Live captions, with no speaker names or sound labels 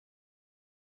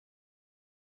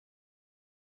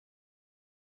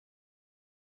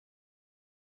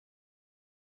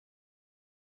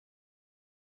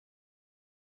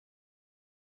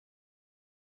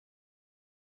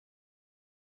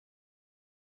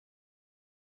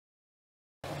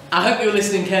I hope you're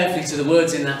listening carefully to the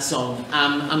words in that song.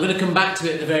 I'm going to come back to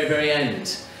it at the very, very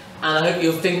end. And I hope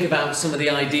you'll think about some of the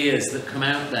ideas that come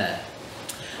out there.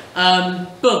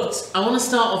 But I want to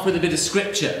start off with a bit of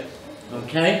scripture,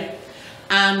 okay?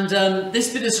 And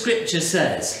this bit of scripture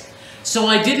says, "So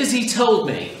I did as he told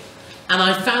me, and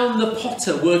I found the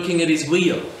potter working at his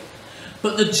wheel.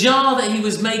 But the jar that he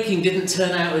was making didn't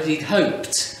turn out as he'd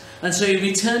hoped, and so he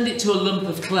returned it to a lump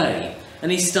of clay,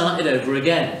 and he started over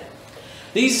again."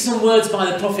 These are some words by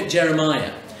the prophet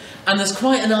Jeremiah, and there's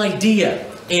quite an idea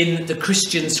in the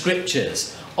Christian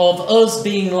scriptures of us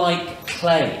being like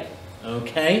clay,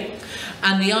 okay?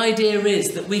 And the idea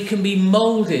is that we can be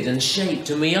moulded and shaped,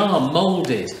 and we are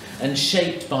moulded and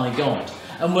shaped by God,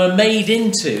 and we're made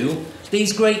into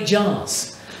these great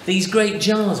jars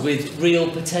with real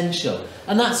potential.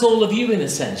 And that's all of you in a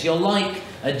sense. You're like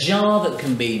a jar that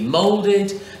can be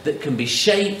moulded, that can be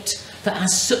shaped, that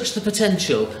has such the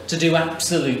potential to do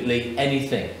absolutely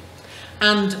anything.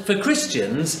 And for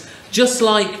Christians, just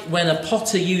like when a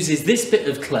potter uses this bit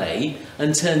of clay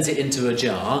and turns it into a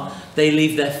jar, they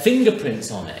leave their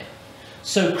fingerprints on it.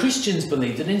 So Christians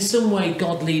believe that in some way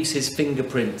God leaves his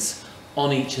fingerprints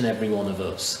on each and every one of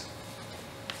us.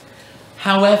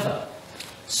 However,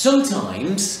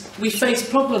 sometimes we face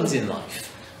problems in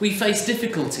life. We face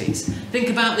difficulties. Think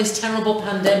about this terrible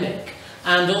pandemic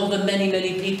and all the many,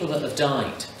 many people that have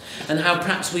died, and how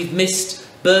perhaps we've missed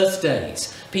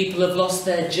birthdays. People have lost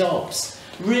their jobs.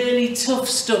 Really tough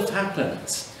stuff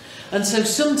happens. And so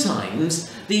sometimes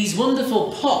these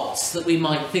wonderful pots that we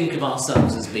might think of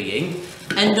ourselves as being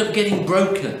end up getting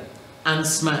broken and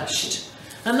smashed.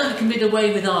 And that can be the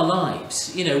way with our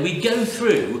lives. You know, we go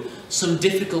through some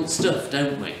difficult stuff,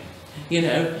 don't we? You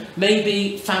know,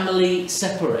 maybe family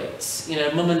separates, you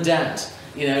know, mum and dad,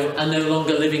 you know, are no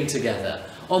longer living together.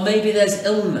 Or maybe there's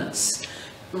illness.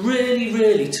 Really,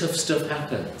 really tough stuff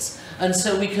happens. And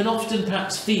so we can often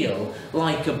perhaps feel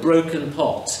like a broken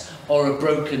pot or a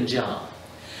broken jar.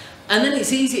 And then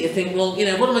it's easy to think, well, you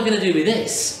know, what am I going to do with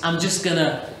this? I'm just going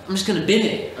to bin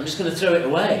it. I'm just going to throw it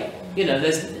away. You know,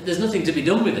 there's nothing to be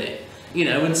done with it. You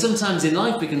know, and sometimes in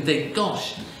life we can think,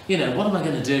 gosh, you know, what am I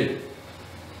going to do?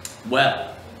 Well,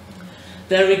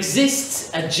 there exists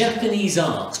a Japanese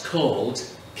art called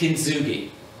Kintsugi.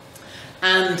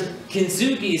 And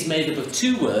Kintsugi is made up of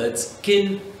two words,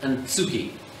 kin and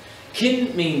tsugi.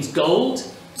 Kin means gold,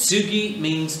 tsugi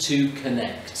means to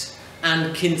connect.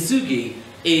 And Kintsugi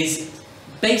is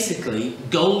basically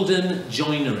golden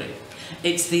joinery.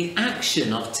 It's the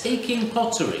action of taking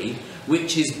pottery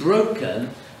which is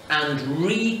broken and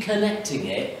reconnecting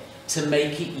it to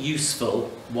make it useful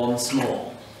once more.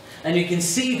 And you can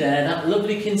see there that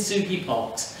lovely Kintsugi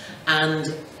pot,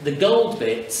 and the gold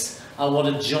bits are what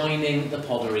are joining the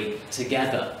pottery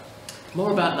together.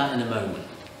 More about that in a moment.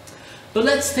 But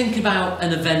let's think about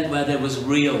an event where there was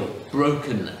real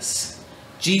brokenness.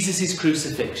 Jesus'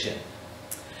 crucifixion.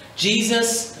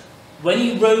 Jesus, when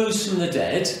he rose from the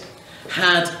dead,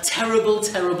 had terrible,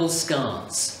 terrible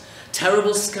scars.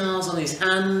 Terrible scars on his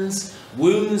hands,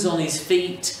 wounds on his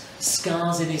feet,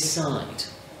 scars in his side.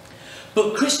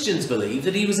 But Christians believe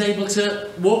that he was able to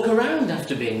walk around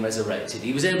after being resurrected.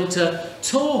 He was able to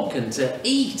talk and to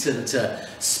eat and to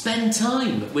spend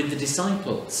time with the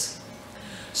disciples.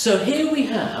 So here we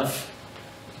have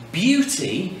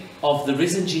beauty of the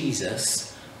risen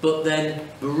Jesus, but then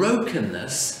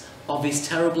brokenness of his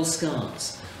terrible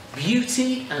scars.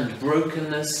 Beauty and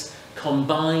brokenness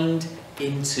combined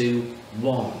into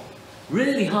one.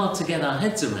 Really hard to get our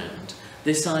heads around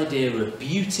this idea of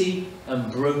beauty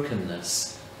and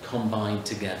brokenness combined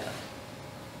together.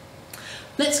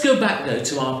 Let's go back though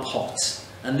to our pot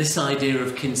and this idea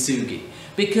of Kintsugi,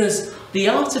 because the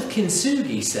art of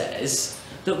Kintsugi says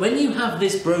that when you have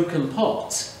this broken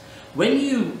pot, when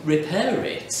you repair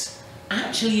it,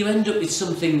 actually you end up with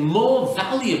something more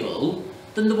valuable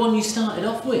than the one you started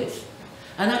off with.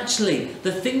 And actually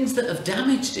the things that have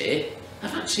damaged it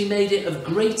have actually made it of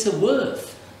greater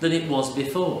worth than it was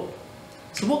before.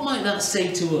 So what might that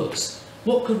say to us?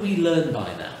 What could we learn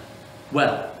by that?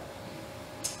 Well,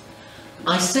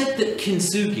 I said that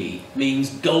Kintsugi means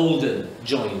golden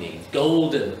joining,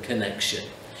 golden connection.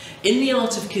 In the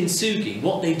art of Kintsugi,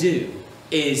 what they do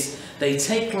is they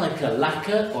take like a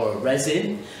lacquer or a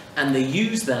resin and they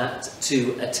use that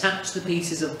to attach the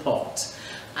pieces of pot,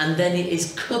 and then it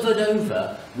is covered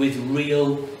over with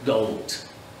real gold.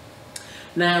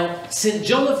 Now, St.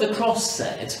 John of the Cross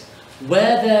said,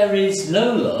 "Where there is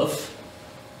no love,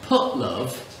 put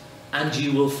love, and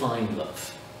you will find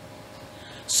love."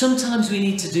 Sometimes we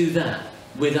need to do that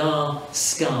with our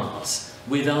scars,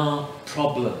 with our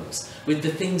problems, with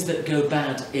the things that go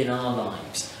bad in our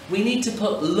lives. We need to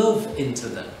put love into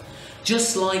them.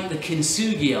 Just like the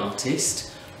Kintsugi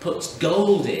artist puts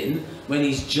gold in when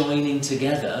he's joining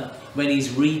together, when he's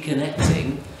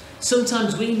reconnecting,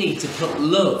 sometimes we need to put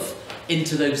love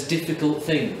into those difficult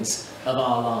things of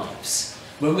our lives.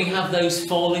 When we have those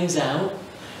fallings out,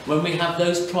 when we have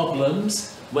those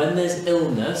problems, when there's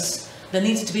illness, there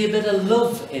needs to be a bit of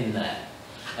love in there.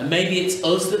 And maybe it's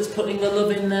us that's putting the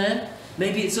love in there,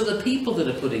 maybe it's other people that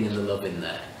are putting in the love in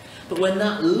there. But when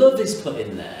that love is put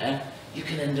in there, you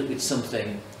can end up with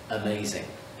something amazing.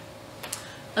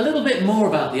 A little bit more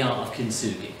about the art of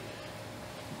Kintsugi.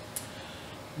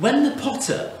 When the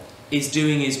potter is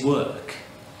doing his work,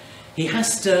 he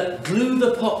has to glue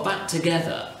the pot back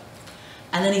together,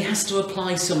 and then he has to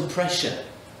apply some pressure.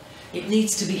 It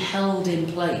needs to be held in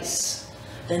place.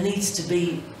 There needs to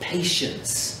be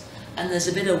patience, and there's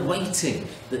a bit of waiting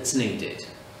that's needed.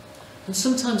 And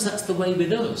sometimes that's the way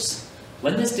with us.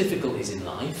 When there's difficulties in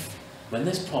life, when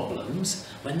there's problems,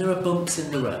 when there are bumps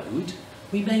in the road,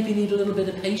 we maybe need a little bit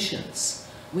of patience.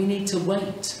 We need to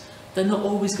wait. They're not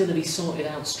always going to be sorted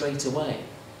out straight away,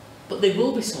 but they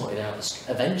will be sorted out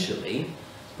eventually.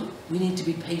 But we need to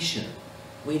be patient.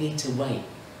 We need to wait.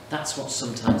 That's what's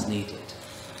sometimes needed.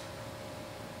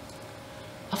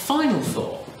 A final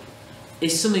thought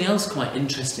is something else quite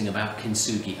interesting about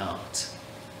Kintsugi art.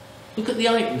 Look at the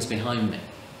items behind me.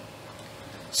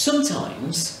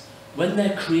 Sometimes, when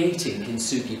they're creating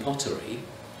Kintsugi pottery,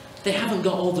 they haven't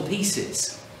got all the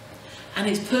pieces. And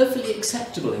it's perfectly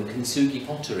acceptable in Kintsugi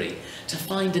pottery to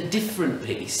find a different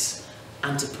piece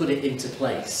and to put it into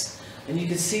place. And you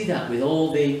can see that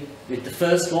with the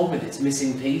first one with its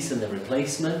missing piece and the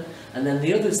replacement, and then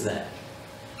the others there.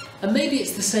 And maybe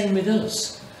it's the same with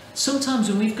us. Sometimes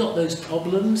when we've got those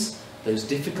problems, those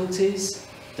difficulties,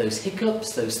 those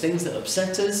hiccups, those things that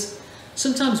upset us,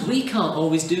 sometimes we can't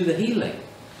always do the healing.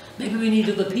 Maybe we need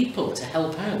other people to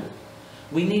help out.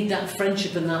 We need that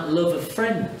friendship and that love of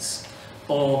friends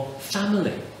or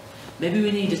family. Maybe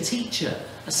we need a teacher,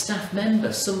 a staff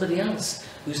member, somebody else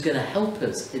who's going to help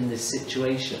us in this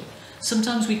situation.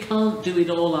 Sometimes we can't do it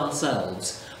all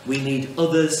ourselves. We need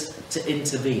others to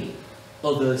intervene,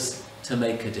 others to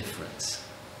make a difference.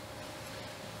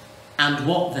 And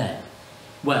what then?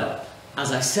 Well,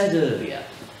 as I said earlier,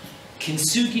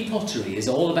 Kintsugi pottery is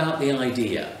all about the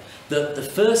idea that the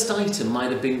first item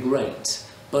might have been great,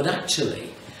 but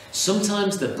actually,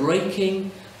 sometimes the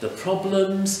breaking, the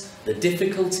problems, the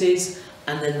difficulties,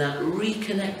 and then that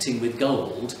reconnecting with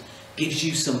gold gives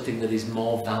you something that is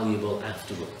more valuable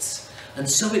afterwards. And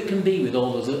so it can be with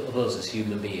all of us as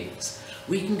human beings.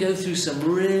 We can go through some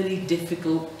really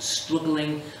difficult,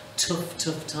 struggling,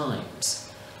 tough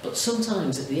times. But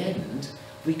sometimes at the end,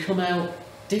 we come out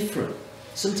different.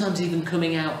 Sometimes even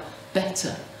coming out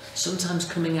better. Sometimes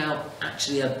coming out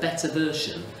actually a better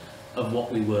version of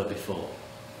what we were before.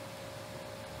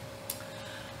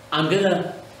 I'm going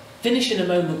to finish in a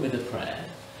moment with a prayer,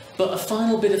 but a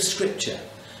final bit of scripture.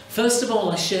 First of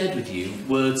all, I shared with you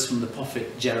words from the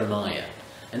prophet Jeremiah.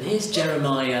 And here's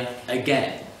Jeremiah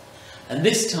again. And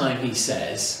this time he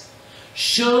says,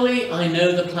 "Surely I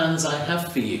know the plans I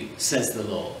have for you, says the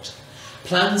Lord.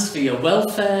 Plans for your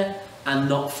welfare and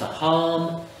not for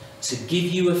harm, to give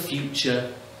you a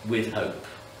future with hope."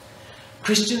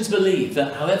 Christians believe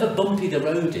that however bumpy the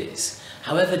road is,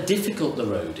 however difficult the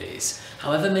road is,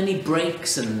 however many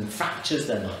breaks and fractures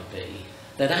there might be,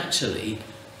 that actually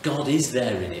God is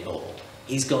there in it all.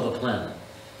 He's got a plan.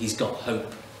 He's got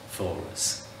hope for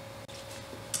us.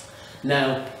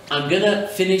 Now, I'm going to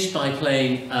finish by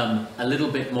playing a little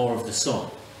bit more of the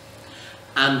song,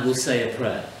 and we'll say a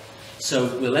prayer.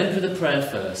 So we'll end with a prayer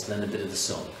first, then a bit of the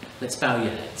song. Let's bow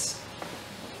your heads.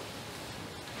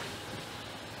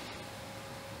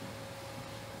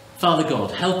 Father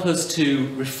God, help us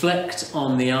to reflect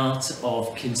on the art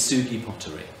of Kintsugi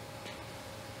pottery.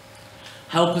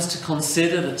 Help us to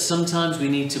consider that sometimes we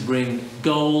need to bring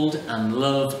gold and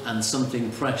love and something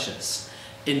precious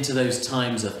into those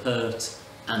times of hurt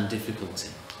and difficulty.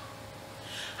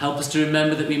 Help us to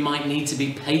remember that we might need to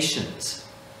be patient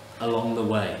along the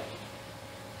way.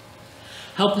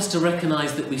 Help us to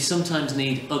recognise that we sometimes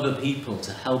need other people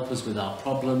to help us with our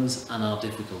problems and our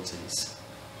difficulties.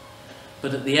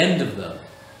 But at the end of them,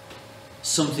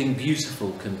 something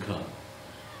beautiful can come,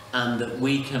 and that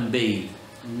we can be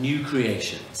new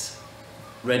creations,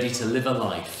 ready to live a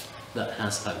life that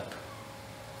has hope.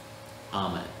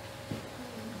 Amen.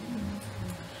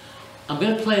 I'm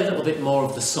going to play a little bit more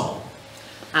of the song,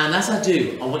 and as I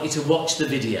do, I want you to watch the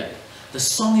video. The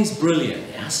song is brilliant.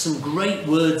 It has some great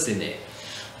words in it,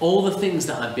 all the things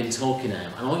that I've been talking out,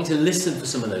 and I want you to listen for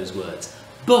some of those words.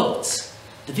 But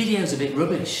the video's a bit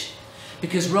rubbish,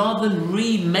 because rather than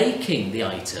remaking the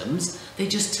items, they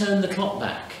just turn the clock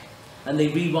back and they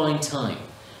rewind time.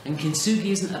 And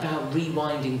Kintsugi isn't about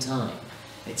rewinding time.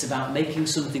 It's about making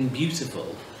something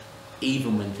beautiful,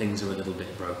 even when things are a little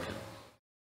bit broken.